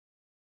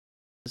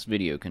This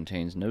video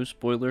contains no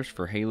spoilers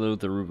for Halo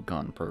the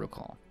Rubicon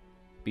Protocol.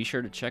 Be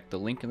sure to check the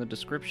link in the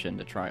description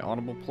to try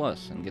Audible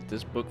Plus and get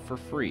this book for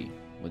free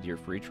with your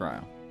free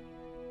trial.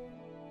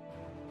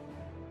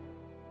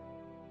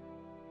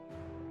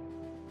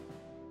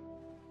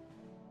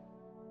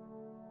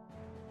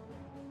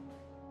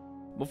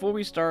 Before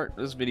we start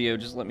this video,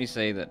 just let me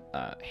say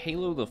that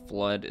Halo the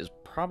Flood is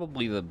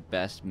probably the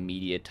best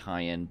media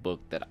tie-in book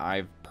that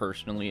I've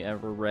personally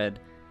ever read.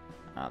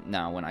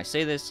 Now, when I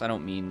say this, I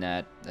don't mean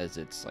that as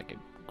it's like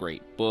a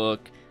great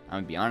book. I'm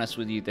gonna be honest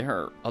with you, there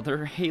are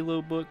other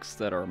Halo books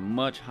that are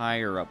much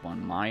higher up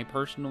on my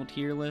personal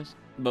tier list.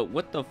 But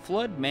what the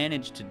Flood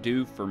managed to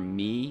do for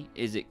me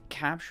is it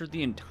captured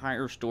the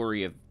entire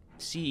story of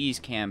CE's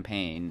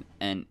campaign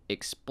and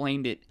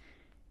explained it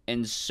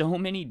in so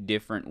many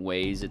different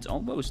ways. It's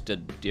almost a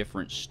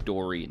different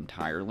story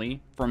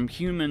entirely. From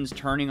humans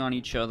turning on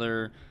each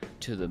other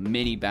to the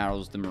mini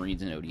battles the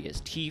Marines and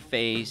ODST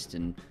faced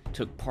and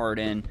took part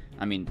in.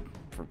 I mean,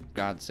 for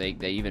God's sake,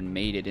 they even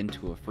made it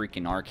into a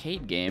freaking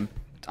arcade game.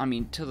 I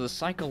mean, to the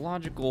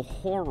psychological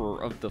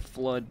horror of the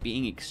Flood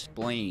being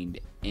explained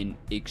in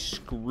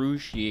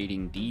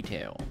excruciating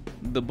detail.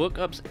 The book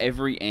ups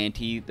every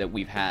ante that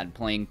we've had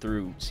playing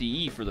through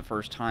CE for the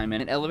first time,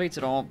 and it elevates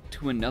it all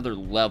to another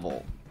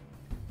level.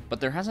 But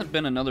there hasn't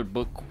been another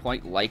book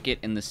quite like it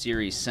in the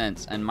series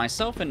since, and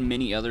myself and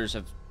many others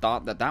have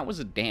thought that that was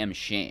a damn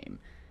shame.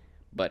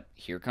 But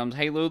here comes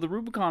Halo the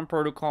Rubicon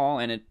Protocol,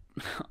 and it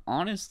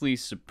honestly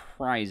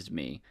surprised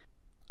me.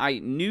 I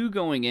knew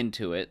going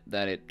into it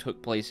that it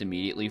took place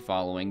immediately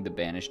following the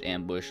Banished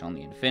ambush on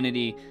the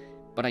Infinity,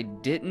 but I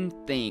didn't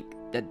think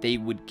that they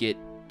would get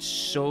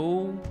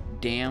so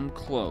damn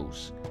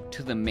close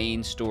to the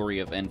main story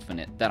of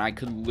Infinite that I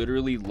could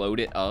literally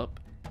load it up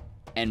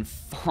and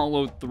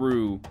follow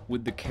through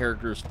with the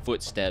character's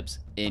footsteps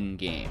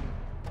in-game.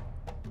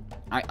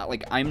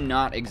 I'm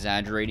not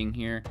exaggerating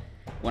here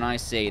when I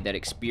say that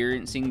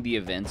experiencing the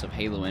events of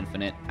Halo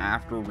Infinite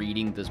after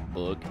reading this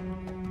book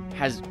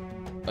has,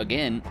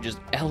 again, just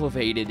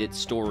elevated its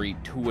story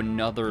to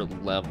another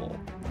level,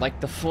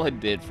 like the Flood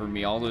did for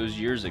me all those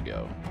years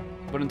ago.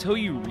 But until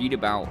you read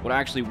about what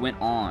actually went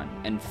on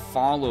and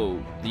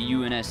follow the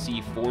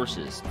UNSC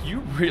forces, you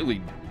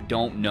really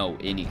don't know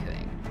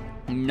anything.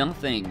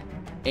 Nothing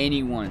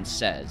anyone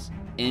says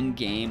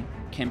in-game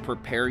can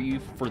prepare you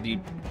for the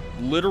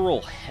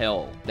literal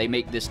hell they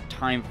make this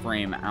time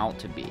frame out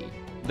to be.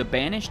 The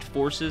Banished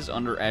forces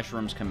under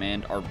Escherum's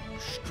command are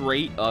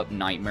straight up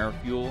nightmare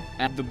fuel,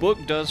 and the book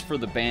does for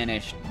the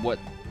Banished what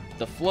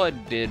the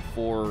Flood did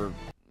for,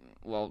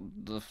 well,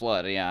 the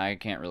Flood. Yeah, I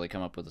can't really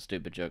come up with a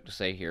stupid joke to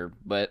say here,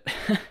 but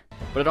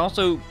but it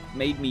also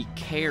made me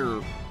care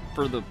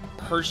for the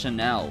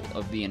personnel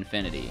of the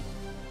Infinity.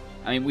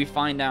 I mean, we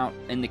find out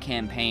in the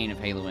campaign of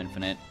Halo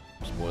Infinite,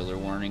 spoiler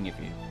warning if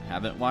you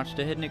haven't watched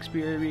a Hidden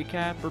Xperia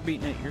recap or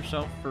beaten it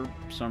yourself for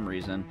some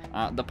reason,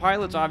 the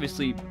pilot's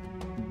obviously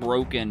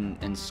broken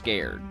and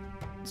scared.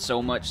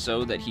 So much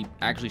so that he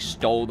actually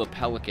stole the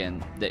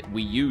Pelican that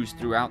we used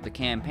throughout the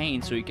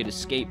campaign so he could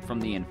escape from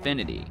the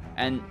Infinity.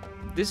 And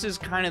this is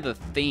kind of the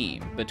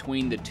theme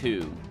between the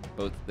two,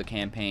 both the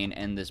campaign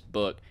and this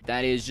book,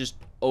 that is just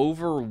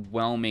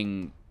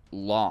overwhelming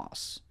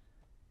loss.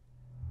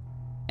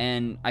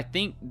 And I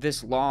think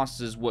this loss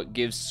is what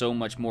gives so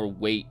much more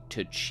weight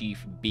to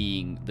Chief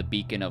being the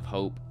beacon of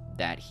hope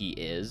that he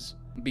is.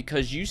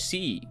 Because you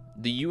see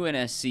the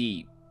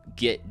UNSC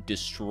get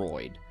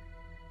destroyed.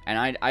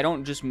 And I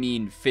don't just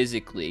mean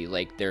physically,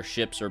 like their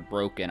ships are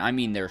broken. I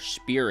mean their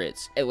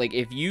spirits. Like,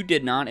 if you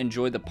did not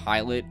enjoy the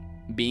pilot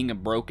being a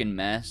broken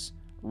mess,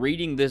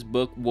 reading this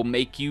book will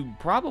make you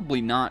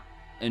probably not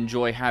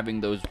enjoy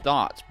having those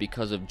thoughts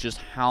because of just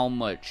how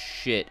much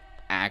shit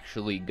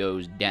actually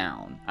goes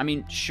down. I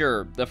mean,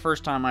 sure, the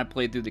first time I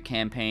played through the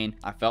campaign,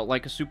 I felt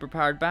like a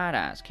superpowered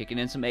badass kicking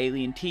in some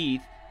alien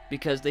teeth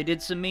because they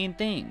did some mean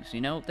things,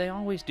 you know? They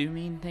always do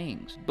mean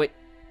things. But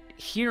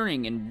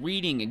hearing and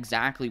reading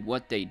exactly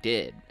what they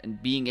did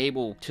and being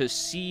able to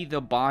see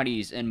the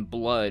bodies and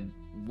blood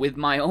with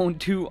my own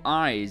two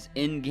eyes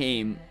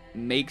in-game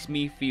makes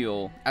me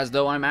feel as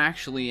though I'm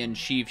actually in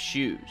Chief's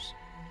shoes.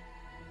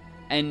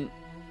 And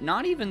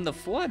not even the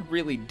Flood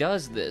really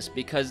does this,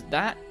 because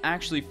that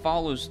actually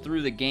follows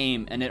through the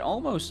game and it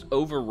almost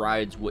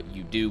overrides what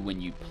you do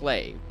when you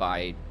play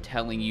by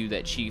telling you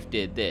that Chief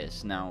did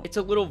this. Now, it's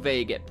a little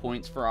vague at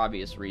points for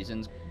obvious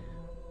reasons,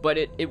 but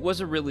it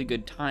was a really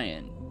good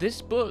tie-in.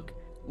 This book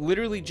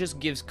literally just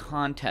gives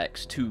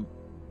context to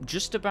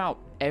just about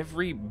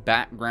every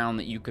background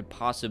that you could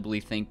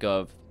possibly think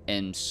of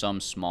in some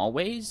small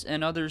ways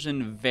and others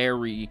in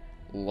very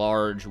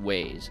large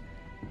ways.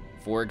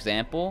 For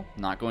example,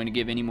 not going to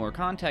give any more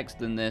context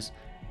than this,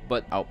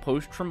 but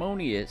Outpost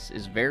Tremonius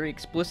is very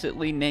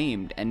explicitly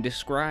named and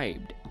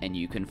described, and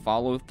you can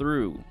follow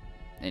through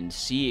and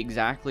see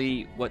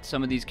exactly what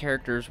some of these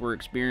characters were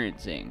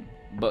experiencing.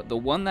 But the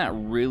one that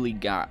really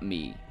got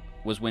me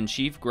was when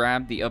Chief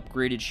grabbed the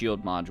upgraded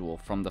shield module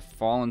from the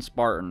Fallen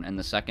Spartan in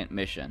the second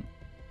mission.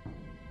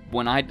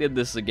 When I did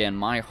this again,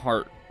 my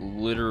heart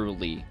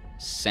literally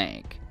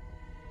sank.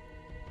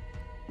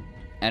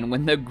 And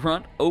when the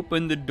grunt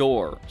opened the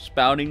door,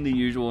 spouting the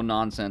usual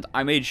nonsense,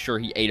 I made sure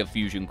he ate a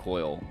fusion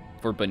coil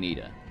for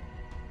Bonita.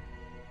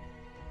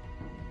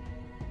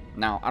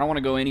 Now, I don't want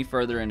to go any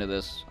further into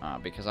this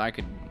because I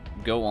could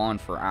go on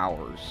for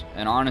hours.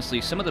 And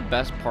honestly, some of the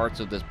best parts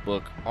of this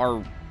book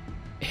are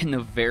in the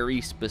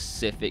very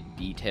specific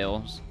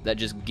details that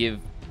just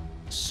give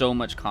so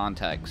much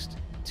context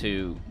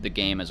to the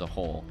game as a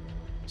whole.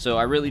 So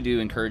I really do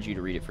encourage you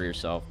to read it for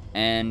yourself.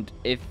 And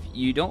if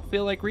you don't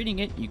feel like reading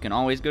it, you can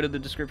always go to the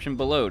description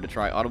below to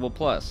try Audible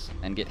Plus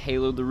and get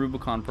Halo the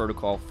Rubicon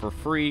Protocol for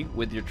free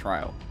with your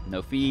trial.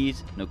 No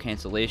fees, no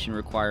cancellation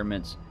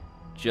requirements.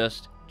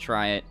 Just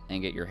try it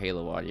and get your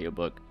Halo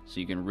audiobook so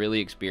you can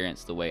really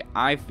experience the way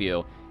I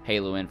feel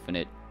Halo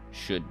Infinite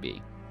should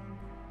be.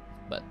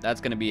 But that's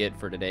going to be it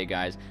for today,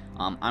 guys.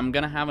 I'm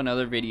going to have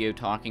another video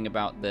talking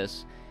about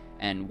this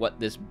and what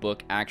this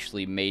book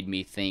actually made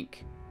me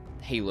think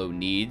Halo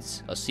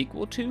needs a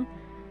sequel to.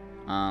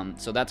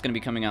 So that's going to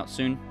be coming out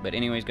soon. But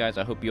anyways, guys,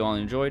 I hope you all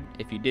enjoyed.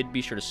 If you did,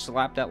 be sure to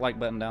slap that like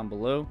button down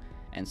below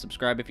and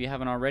subscribe if you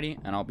haven't already,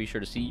 and I'll be sure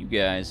to see you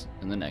guys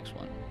in the next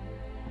one.